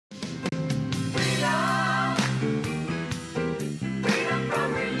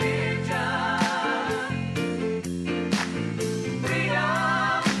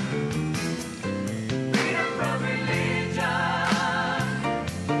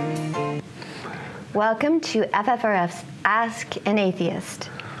Welcome to FFRF's Ask an Atheist.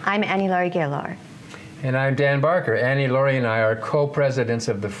 I'm Annie Laurie Gaylor. And I'm Dan Barker. Annie Laurie and I are co-presidents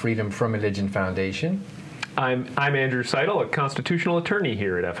of the Freedom from Religion Foundation. I'm Andrew Seidel, a constitutional attorney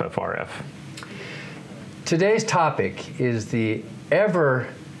here at FFRF. Today's topic is the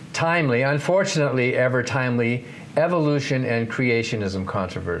unfortunately ever timely, evolution and creationism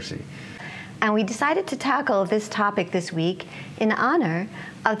controversy. And we decided to tackle this topic this week in honor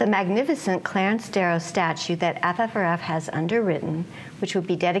of the magnificent Clarence Darrow statue that FFRF has underwritten, which will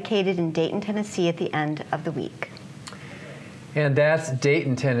be dedicated in Dayton, Tennessee at the end of the week. And that's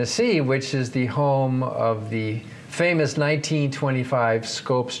Dayton, Tennessee, which is the home of the famous 1925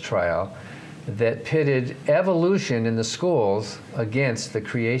 Scopes trial that pitted evolution in the schools against the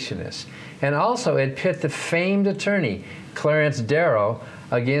creationists. And also it pit the famed attorney, Clarence Darrow,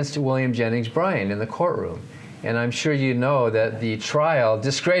 against William Jennings Bryan in the courtroom. And I'm sure you know that the trial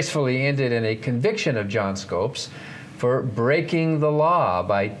disgracefully ended in a conviction of John Scopes for breaking the law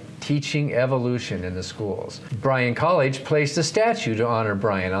by teaching evolution in the schools. Bryan College placed a statue to honor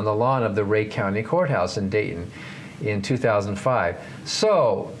Bryan on the lawn of the Ray County Courthouse in Dayton in 2005.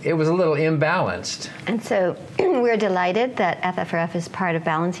 So it was a little imbalanced. And so we're delighted that FFRF is part of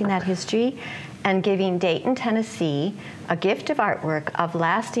balancing that history and giving Dayton, Tennessee, a gift of artwork of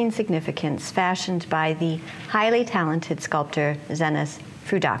lasting significance fashioned by the highly talented sculptor Zenas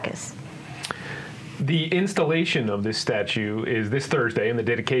Frudakis. The installation of this statue is this Thursday, and the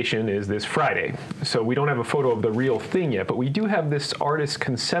dedication is this Friday. So we don't have a photo of the real thing yet, but we do have this artist's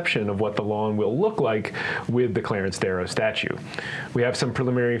conception of what the lawn will look like with the Clarence Darrow statue. We have some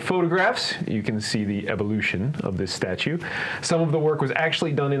preliminary photographs. You can see the evolution of this statue. Some of the work was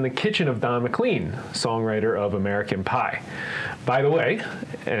actually done in the kitchen of Don McLean, songwriter of American Pie. By the way,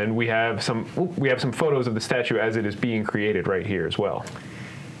 and we have some photos of the statue as it is being created right here as well.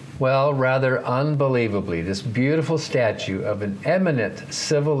 Well, rather unbelievably, this beautiful statue of an eminent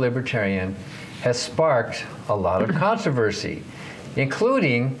civil libertarian has sparked a lot of controversy,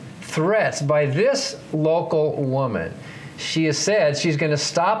 including threats by this local woman. She has said she's going to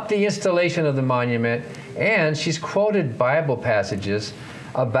stop the installation of the monument, and she's quoted Bible passages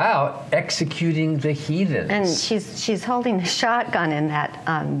about executing the heathens. And she's holding a shotgun in that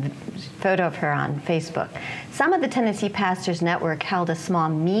photo of her on Facebook. Some of the Tennessee Pastors Network held a small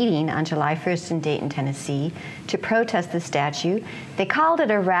meeting on July 1st in Dayton, Tennessee to protest the statue. They called it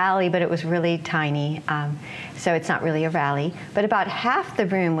a rally, but it was really tiny, so it's not really a rally. But about half the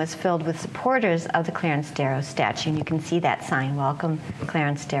room was filled with supporters of the Clarence Darrow statue, and you can see that sign, "Welcome,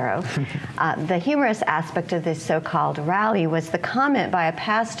 Clarence Darrow." The humorous aspect of this so-called rally was the comment by a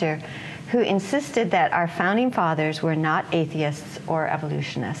pastor who insisted that our founding fathers were not atheists or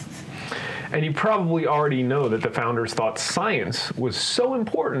evolutionists. And you probably already know that the founders thought science was so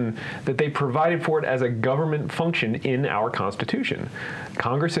important that they provided for it as a government function in our Constitution.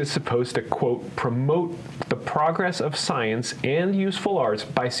 Congress is supposed to, quote, promote the progress of science and useful arts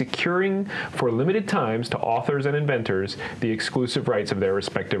by securing for limited times to authors and inventors the exclusive rights of their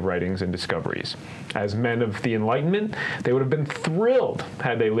respective writings and discoveries. As men of the Enlightenment, they would have been thrilled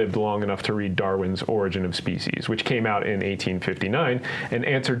had they lived long enough to read Darwin's Origin of Species, which came out in 1859 and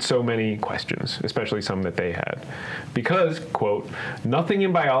answered so many questions, especially some that they had. Because, quote, nothing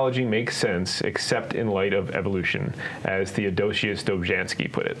in biology makes sense except in light of evolution, as Theodosius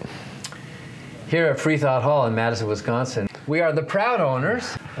Dobzhansky put it. Here at Free Thought Hall in Madison, Wisconsin, we are the proud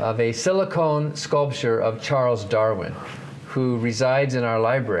owners of a silicone sculpture of Charles Darwin, who resides in our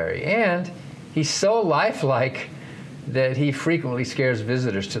library. And he's so lifelike that he frequently scares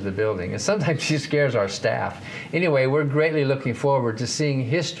visitors to the building, and sometimes he scares our staff. Anyway, we're greatly looking forward to seeing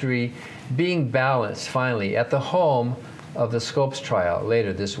history being balanced finally at the home of the Scopes trial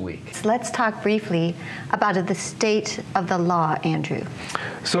later this week. Let's talk briefly about the state of the law, Andrew.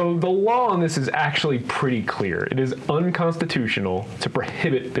 So the law on this is actually pretty clear. It is unconstitutional to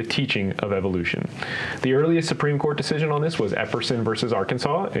prohibit the teaching of evolution. The earliest Supreme Court decision on this was Epperson versus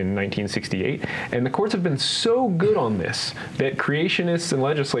Arkansas in 1968, and the courts have been so good on this that creationists and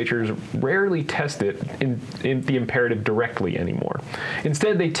legislatures rarely test it in the imperative directly anymore.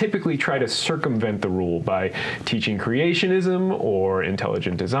 Instead, they typically try to circumvent the rule by teaching creationism or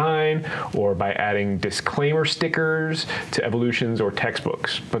intelligent design, or by adding disclaimer stickers to evolutions or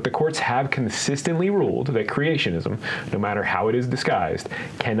textbooks. But the courts have consistently ruled that creationism, no matter how it is disguised,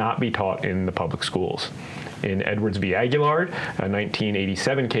 cannot be taught in the public schools. In Edwards v. Aguilar, a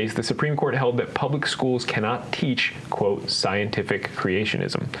 1987 case, the Supreme Court held that public schools cannot teach, quote, scientific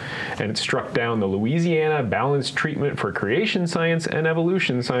creationism. And it struck down the Louisiana Balanced Treatment for Creation Science and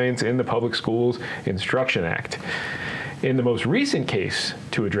Evolution Science in the Public Schools Instruction Act. In the most recent case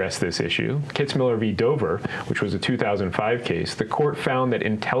to address this issue, Kitzmiller v. Dover, which was a 2005 case, the court found that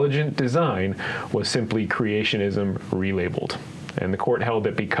intelligent design was simply creationism relabeled. And the court held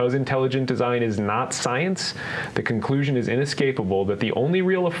that because intelligent design is not science, the conclusion is inescapable that the only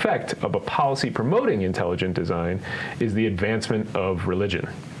real effect of a policy promoting intelligent design is the advancement of religion.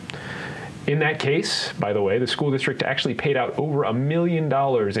 In that case, by the way, the school district actually paid out over $1 million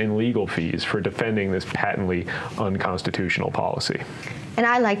in legal fees for defending this patently unconstitutional policy. And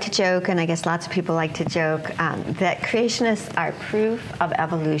I like to joke, and I guess lots of people like to joke, that creationists are proof of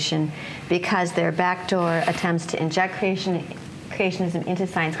evolution because their backdoor attempts to inject creationism into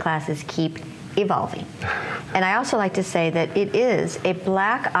science classes keep evolving. And I also like to say that it is a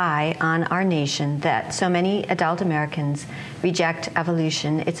black eye on our nation that so many adult Americans reject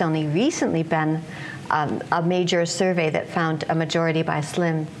evolution. It's only recently been a major survey that found a majority by a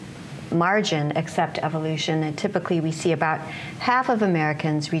slim margin accept evolution, and typically we see about half of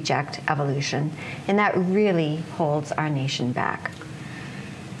Americans reject evolution, and that really holds our nation back.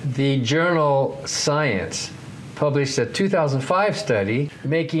 The journal Science published a 2005 study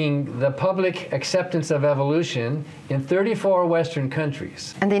making the public acceptance of evolution in 34 Western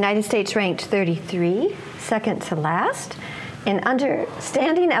countries. And the United States ranked 33, second to last. And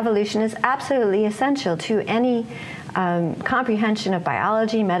understanding evolution is absolutely essential to any comprehension of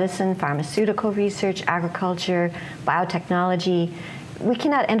biology, medicine, pharmaceutical research, agriculture, biotechnology. We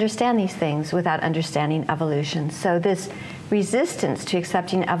cannot understand these things without understanding evolution. So this resistance to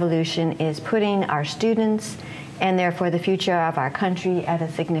accepting evolution is putting our students and therefore the future of our country at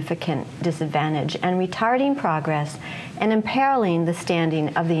a significant disadvantage and retarding progress and imperiling the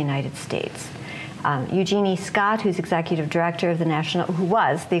standing of the United States. Eugenie Scott, who was the executive director of the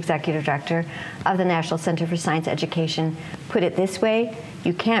National Center for Science Education, put it this way: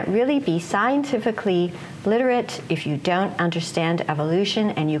 you can't really be scientifically literate if you don't understand evolution,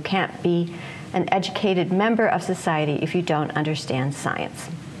 and you can't be an educated member of society if you don't understand science.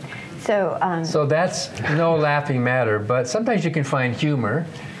 So that's no laughing matter, but sometimes you can find humor.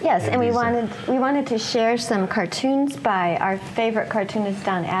 Yes, and we wanted to share some cartoons by our favorite cartoonist,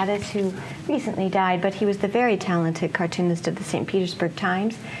 Don Addis, who recently died, but he was the very talented cartoonist of the St. Petersburg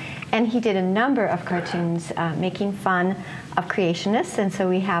Times. And he did a number of cartoons making fun of creationists, and so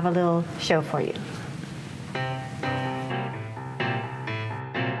we have a little show for you.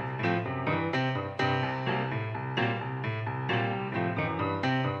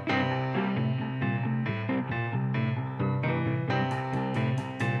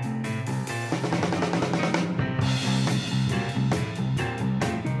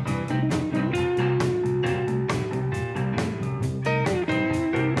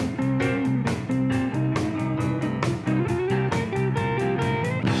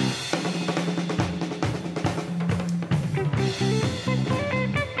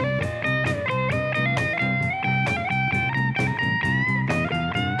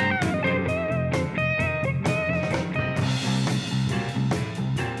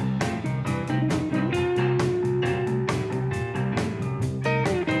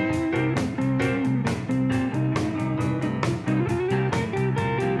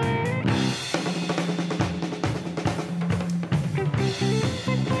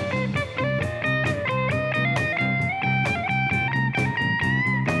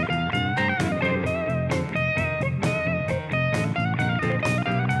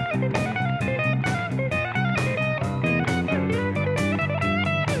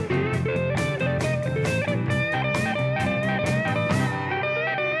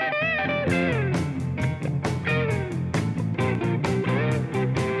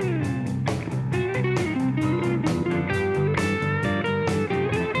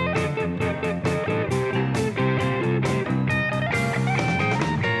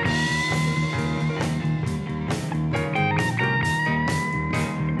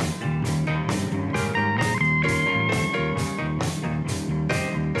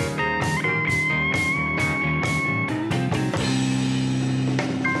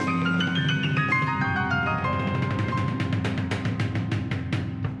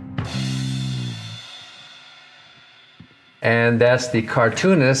 And that's the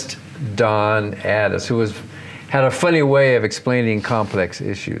cartoonist Don Addis, who had a funny way of explaining complex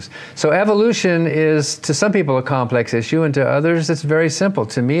issues. So evolution is, to some people, a complex issue, and to others, it's very simple.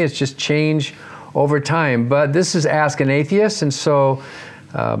 To me, it's just change over time. But this is Ask an Atheist, and so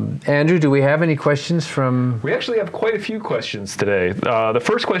Andrew, do we have any questions from... We actually have quite a few questions today. The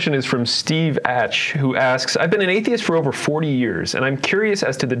first question is from Steve Atch, who asks, I've been an atheist for over 40 years, and I'm curious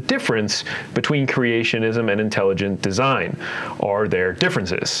as to the difference between creationism and intelligent design. Are there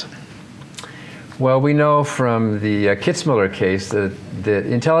differences? Well, we know from the Kitzmiller case that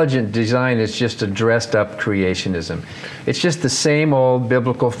intelligent design is just a dressed-up creationism. It's just the same old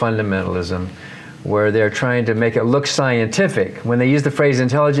biblical fundamentalism where they're trying to make it look scientific. When they use the phrase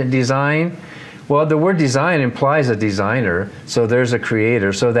intelligent design, well, the word design implies a designer, so there's a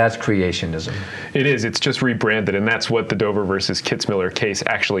creator, so that's creationism. It is. It's just rebranded, and that's what the Dover versus Kitzmiller case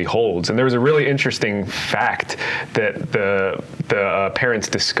actually holds. And there was a really interesting fact that the parents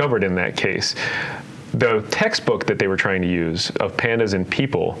discovered in that case. The textbook that they were trying to use of pandas and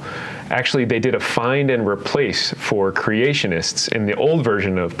people, actually they did a find and replace for creationists in the old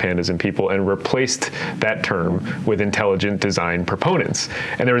version of pandas and people and replaced that term with intelligent design proponents.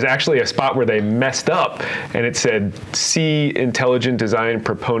 And there was actually a spot where they messed up and it said, see intelligent design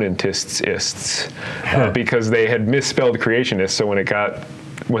proponentists, because they had misspelled creationists. So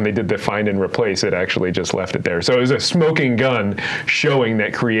when they did the find and replace, it actually just left it there. So it was a smoking gun showing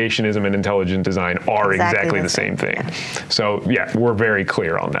that creationism and intelligent design are exactly the same thing. Yeah. So yeah, we're very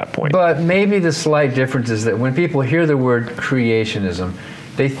clear on that point. But maybe the slight difference is that when people hear the word creationism,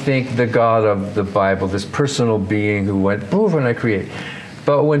 they think the God of the Bible, this personal being who went, move when I create.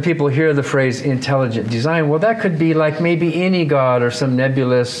 But when people hear the phrase intelligent design, well, that could be like maybe any God or some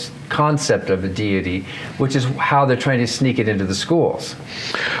nebulous concept of a deity, which is how they're trying to sneak it into the schools.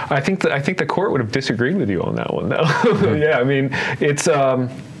 I think the court would have disagreed with you on that one, though. Yeah, I mean, it's.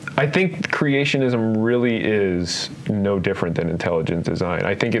 I think creationism really is no different than intelligent design.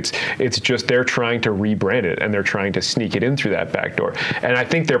 I think it's just they're trying to rebrand it and they're trying to sneak it in through that back door. And I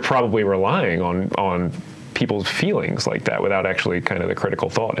think they're probably relying on people's feelings like that without actually kind of the critical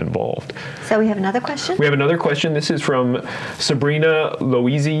thought involved. So we have another question? We have another question. This is from Sabrina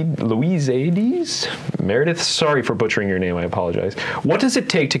Louisades. Meredith, sorry for butchering your name, I apologize. What does it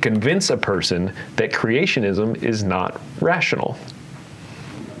take to convince a person that creationism is not rational?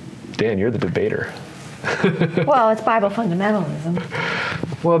 Dan, you're the debater. Well, it's Bible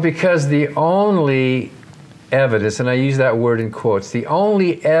fundamentalism. Well, because the only evidence, and I use that word in quotes, the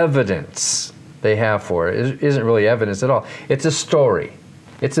only evidence they have for it isn't really evidence at all. It's a story.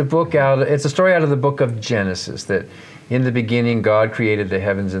 It's a story out of the book of Genesis, that in the beginning God created the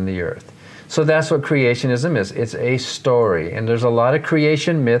heavens and the earth. So that's what creationism is. It's a story. And there's a lot of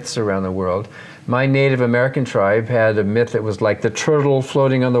creation myths around the world. My Native American tribe had a myth that was like the turtle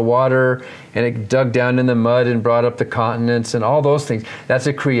floating on the water, and it dug down in the mud and brought up the continents and all those things. That's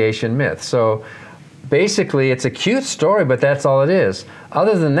a creation myth. So basically, it's a cute story, but that's all it is.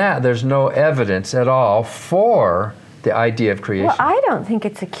 Other than that, there's no evidence at all for the idea of creation. Well, I don't think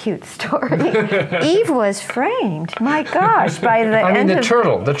it's a cute story. Eve was framed, my gosh, by the I mean, the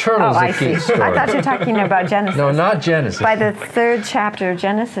turtle. The turtle's a cute story. I thought you were talking about Genesis. No, not Genesis. By the 3rd chapter of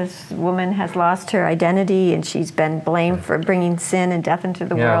Genesis, woman has lost her identity, and she's been blamed for bringing sin and death into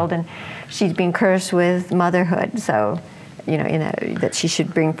the world, and she's been cursed with motherhood. So, that she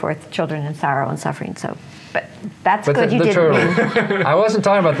should bring forth children in sorrow and suffering. So, but that's good. You didn't turtle. mean. I wasn't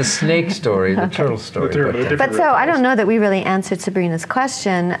talking about the snake story, the turtle story. But so I don't know that we really answered Sabrina's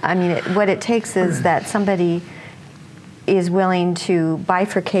question. I mean, what it takes is that somebody is willing to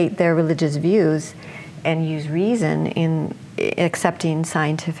bifurcate their religious views and use reason in accepting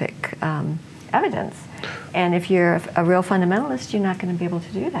scientific evidence. And if you're a real fundamentalist, you're not going to be able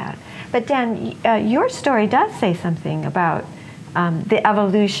to do that. But Dan, your story does say something about the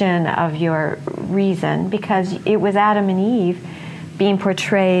evolution of your reason, because it was Adam and Eve being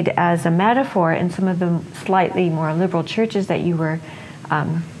portrayed as a metaphor in some of the slightly more liberal churches that you were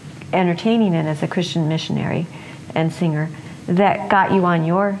entertaining in as a Christian missionary and singer, that got you on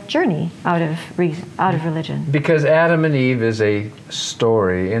your journey out of religion. Because Adam and Eve is a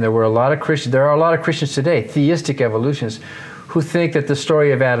story, and there are a lot of Christians today, theistic evolutionists, who think that the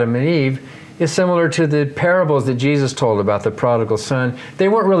story of Adam and Eve is similar to the parables that Jesus told about the prodigal son. They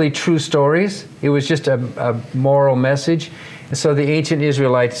weren't really true stories. It was just a moral message. And so the ancient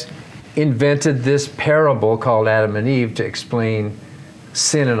Israelites invented this parable called Adam and Eve to explain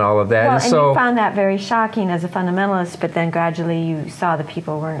sin and all of that. Well, and so you found that very shocking as a fundamentalist, but then gradually you saw the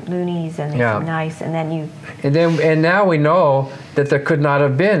people weren't loonies and they seemed nice, and then you... And now we know that there could not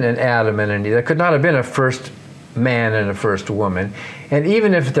have been an Adam and an Eve. There could not have been a first man and a first woman. And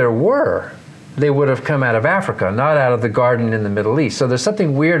even if there were, they would have come out of Africa, not out of the garden in the Middle East. So there's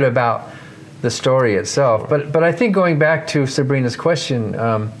something weird about the story itself. But I think going back to Sabrina's question,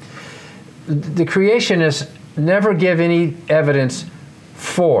 the creationists never give any evidence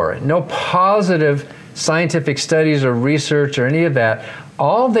for it. No positive scientific studies or research or any of that.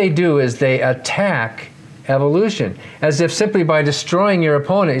 All they do is they attack evolution, as if simply by destroying your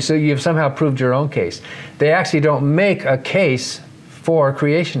opponent, so you've somehow proved your own case. They actually don't make a case for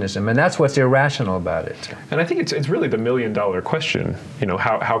creationism, and that's what's irrational about it. And I think it's really the million-dollar question.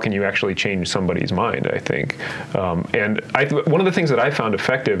 How can you actually change somebody's mind? I think, one of the things that I found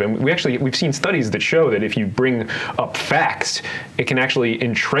effective, and we've seen studies that show that if you bring up facts, it can actually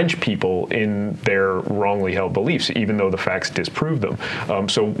entrench people in their wrongly held beliefs, even though the facts disprove them.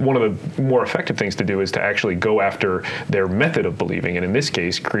 So one of the more effective things to do is to actually go after their method of believing, and in this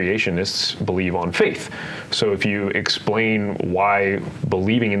case, creationists believe on faith. So if you explain why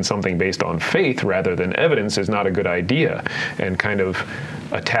believing in something based on faith rather than evidence is not a good idea, and kind of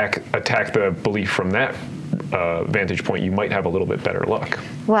attack the belief from that vantage point, you might have a little bit better luck.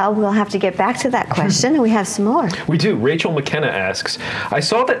 Well, we'll have to get back to that question, and we have some more. We do. Rachel McKenna asks, I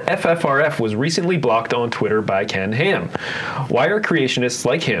saw that FFRF was recently blocked on Twitter by Ken Ham. Why are creationists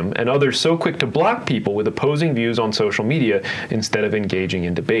like him and others so quick to block people with opposing views on social media instead of engaging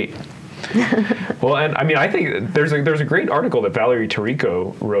in debate? Well, and I mean, I think there's a great article that Valerie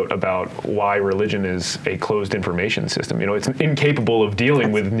Tarico wrote about why religion is a closed information system. It's incapable of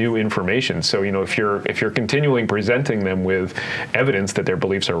dealing with new information. So, if you're continually presenting them with evidence that their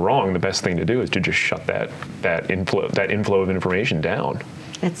beliefs are wrong, the best thing to do is to just shut that inflow of information down.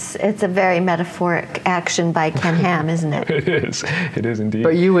 It's a very metaphoric action by Ken Ham, isn't it? It is indeed.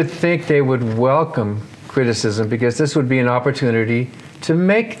 But you would think they would welcome criticism, because this would be an opportunity to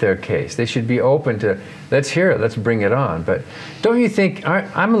make their case. They should be open to, let's hear it, let's bring it on. But don't you think,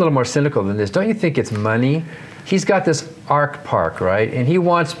 I'm a little more cynical than this, don't you think it's money? He's got this Ark Park, right? And he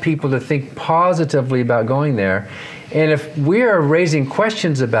wants people to think positively about going there. And if we are raising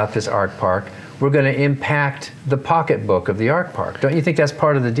questions about this Ark Park, we're going to impact the pocketbook of the Ark Park. Don't you think that's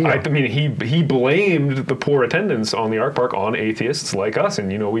part of the deal? I mean, he blamed the poor attendance on the Ark Park on atheists like us,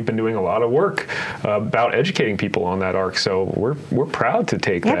 and we've been doing a lot of work about educating people on that Ark. So we're proud to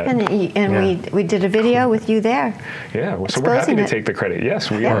take that. And we did a video with you there. Yeah, so we're happy to take the credit. Yes,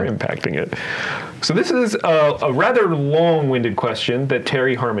 we are impacting it. So this is a rather long-winded question that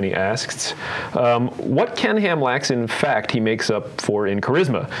Terry Harmony asks. What Ken Ham lacks in fact, he makes up for in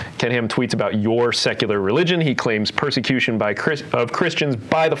charisma. Ken Ham tweets about your secular religion. He claims persecution of Christians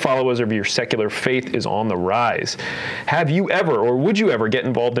by the followers of your secular faith is on the rise. Have you ever, or would you ever, get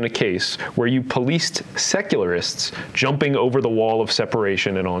involved in a case where you policed secularists jumping over the wall of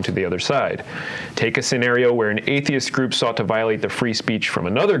separation and onto the other side? Take a scenario where an atheist group sought to violate the free speech from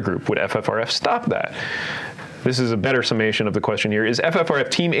another group. Would FFRF stop that? This is a better summation of the question here. Is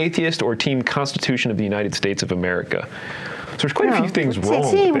FFRF Team Atheist or Team Constitution of the United States of America? So there's quite a few things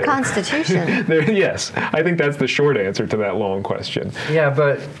wrong Team there. Constitution. Yes, I think that's the short answer to that long question. Yeah,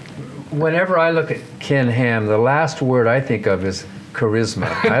 but whenever I look at Ken Ham, the last word I think of is charisma.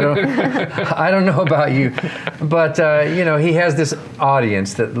 I don't know about you, but he has this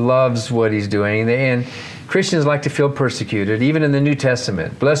audience that loves what he's doing, and Christians like to feel persecuted, even in the New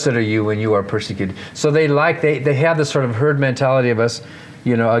Testament. Blessed are you when you are persecuted. So they have this sort of herd mentality of us,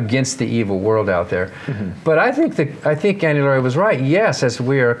 against the evil world out there. Mm-hmm. But I think Annie Laurie was right. Yes, as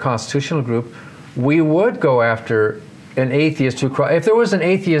we are a constitutional group, we would go after an atheist if there was an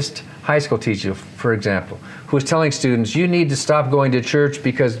atheist high school teacher, for example, who was telling students, you need to stop going to church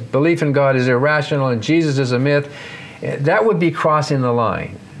because belief in God is irrational and Jesus is a myth, that would be crossing the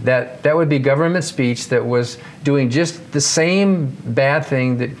line. That would be government speech that was doing just the same bad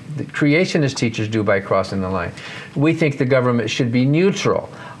thing that the creationist teachers do by crossing the line. We think the government should be neutral,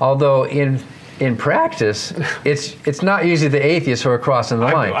 although in practice, it's not usually the atheists who are crossing the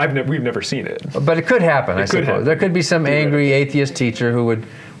line. We've never seen it. But it could happen, I suppose. There could be some angry atheist teacher who would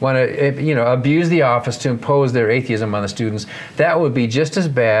want to, abuse the office to impose their atheism on the students. That would be just as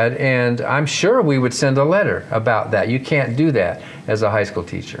bad, and I'm sure we would send a letter about that. You can't do that as a high school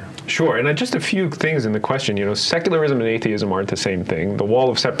teacher. Sure, and just a few things in the question. Secularism and atheism aren't the same thing. The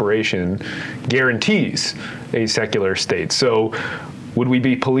wall of separation guarantees a secular state. So would we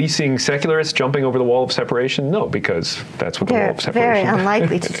be policing secularists jumping over the wall of separation? No, because that's what the wall of separation is. They're very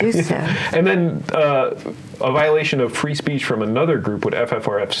unlikely to do so. And then a violation of free speech from another group, would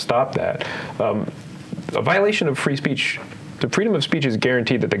FFRF stop that? A violation of free speech, the freedom of speech is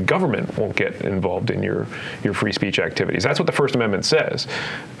guaranteed that the government won't get involved in your free speech activities. That's what the First Amendment says.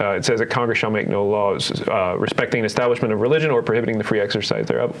 It says that Congress shall make no laws respecting an establishment of religion or prohibiting the free exercise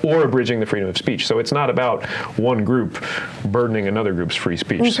thereof or abridging the freedom of speech. So it's not about one group burdening another group's free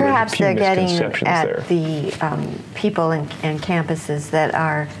speech. And so perhaps they're getting at there. the people and campuses that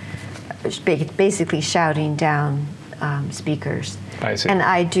are basically shouting down speakers. I see. And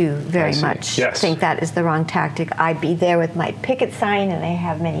I do very much think that is the wrong tactic. I'd be there with my picket sign, and I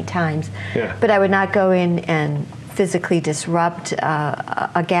have many times, but I would not go in and physically disrupt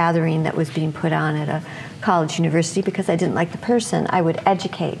a gathering that was being put on at a college, university, because I didn't like the person, I would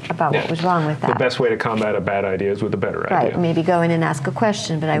educate about what was wrong with that. The best way to combat a bad idea is with a better idea. Right, maybe go in and ask a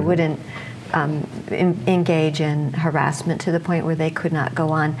question, but I wouldn't engage in harassment to the point where they could not go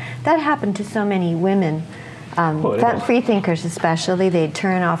on. That happened to so many women. Free thinkers especially, they'd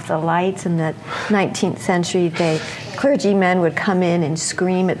turn off the lights in the 19th century. Clergymen would come in and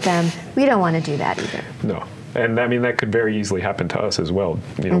scream at them. We don't want to do that either. No. And I mean, that could very easily happen to us as well.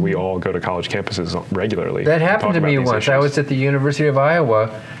 You know, we all go to college campuses regularly. That happened to me once. I was at the University of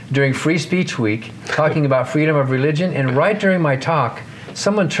Iowa during Free Speech Week talking about freedom of religion, and right during my talk,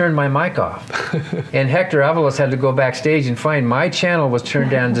 someone turned my mic off. And Hector Avalos had to go backstage and find my channel was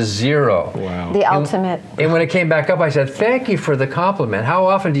turned down to 0. Wow. The ultimate. And when it came back up, I said, thank you for the compliment. How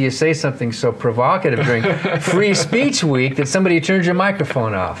often do you say something so provocative during Free Speech Week that somebody turns your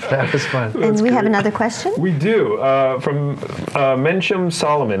microphone off? That was fun. And we have another question? We do. From Menchum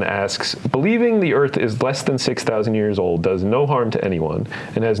Solomon asks, believing the Earth is less than 6,000 years old does no harm to anyone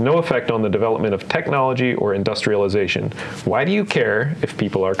and has no effect on the development of technology or industrialization. Why do you care if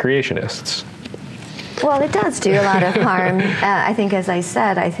people are creationists? Well, it does do a lot of harm. I think, as I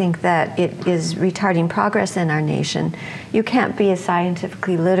said, I think that it is retarding progress in our nation. You can't be a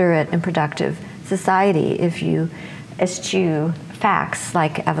scientifically literate and productive society if you eschew facts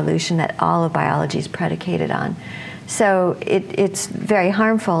like evolution that all of biology is predicated on. So it's very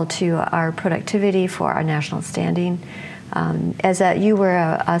harmful to our productivity, for our national standing. You were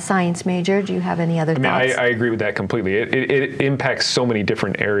a science major, do you have any other thoughts? I agree with that completely. It impacts so many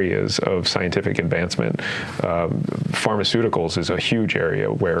different areas of scientific advancement. Pharmaceuticals is a huge area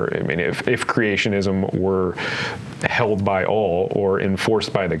where, I mean, if creationism were held by all or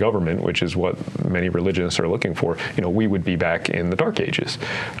enforced by the government, which is what many religionists are looking for, you know, we would be back in the Dark Ages.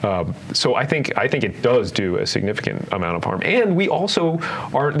 So I think it does do a significant amount of harm. And we also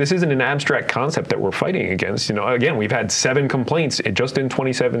this isn't an abstract concept that we're fighting against. You know, again, we've had 7 complaints just in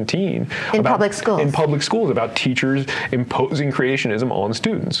 2017 in public schools about teachers imposing creationism on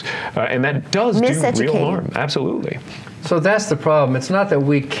students, and that does do real harm. Absolutely. So that's the problem. It's not that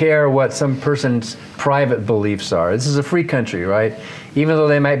we care what some person's private beliefs are. This is a free country, right? Even though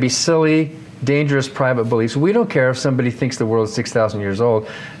they might be silly, dangerous private beliefs, we don't care if somebody thinks the world is 6,000 years old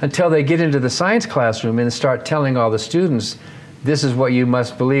until they get into the science classroom and start telling all the students, this is what you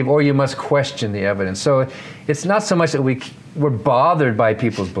must believe, or you must question the evidence. So it's not so much that we're bothered by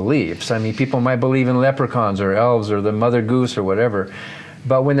people's beliefs. I mean, people might believe in leprechauns or elves or the mother goose or whatever.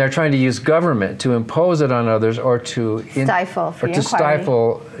 But when they're trying to use government to impose it on others or to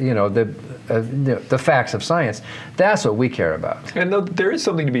stifle, you know, the facts of science, that's what we care about. And there is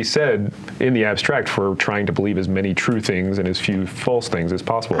something to be said in the abstract for trying to believe as many true things and as few false things as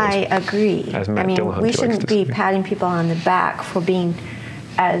possible. I agree. As Matt Dillahunty we shouldn't be patting people on the back for being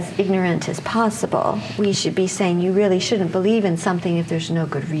as ignorant as possible. We should be saying you really shouldn't believe in something if there's no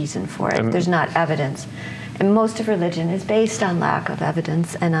good reason for it, if there's not evidence. And most of religion is based on lack of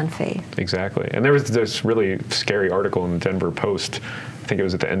evidence and on faith. Exactly. And there was this really scary article in the Denver Post, I think it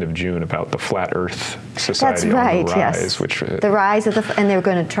was at the end of June, about the Flat Earth Society. That's right, on the rise, yes. Which, the rise of and they were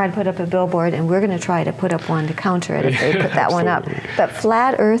going to try to put up a billboard, and we're going to try to put up one to counter it if they put that one up. But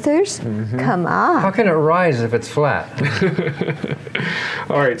flat earthers, come on. How can it rise if it's flat?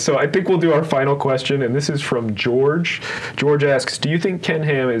 All right, so I think we'll do our final question, and this is from George. George asks, do you think Ken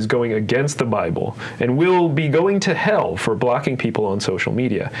Ham is going against the Bible and will be going to hell for blocking people on social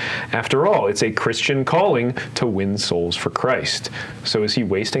media? After all, it's a Christian calling to win souls for Christ. So is he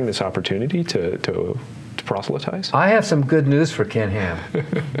wasting this opportunity to proselytize? I have some good news for Ken Ham.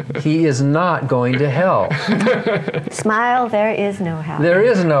 He is not going to hell. Smile, there is no hell. There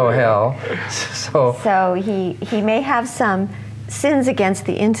is no hell. So he may have some sins against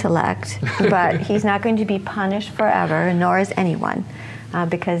the intellect, but he's not going to be punished forever, nor is anyone,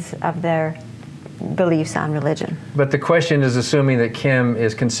 because of their beliefs on religion. But the question is assuming that Kim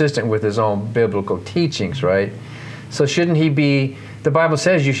is consistent with his own biblical teachings, right? So shouldn't he be, the Bible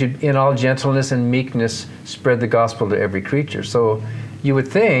says you should, in all gentleness and meekness, spread the gospel to every creature. So you would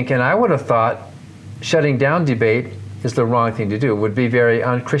think, and I would have thought, shutting down debate is the wrong thing to do. It would be a very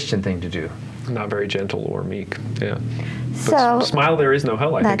un-Christian thing to do. Not very gentle or meek, yeah. So, but Smile, There Is No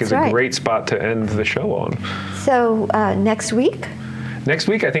Hell, I think, is a great spot to end the show on. So next week? Next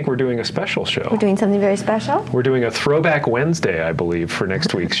week, I think we're doing a special show. We're doing something very special? We're doing a Throwback Wednesday, I believe, for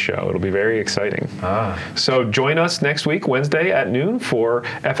next week's show. It'll be very exciting. So join us next week, Wednesday at noon, for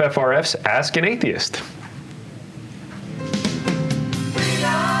FFRF's Ask an Atheist.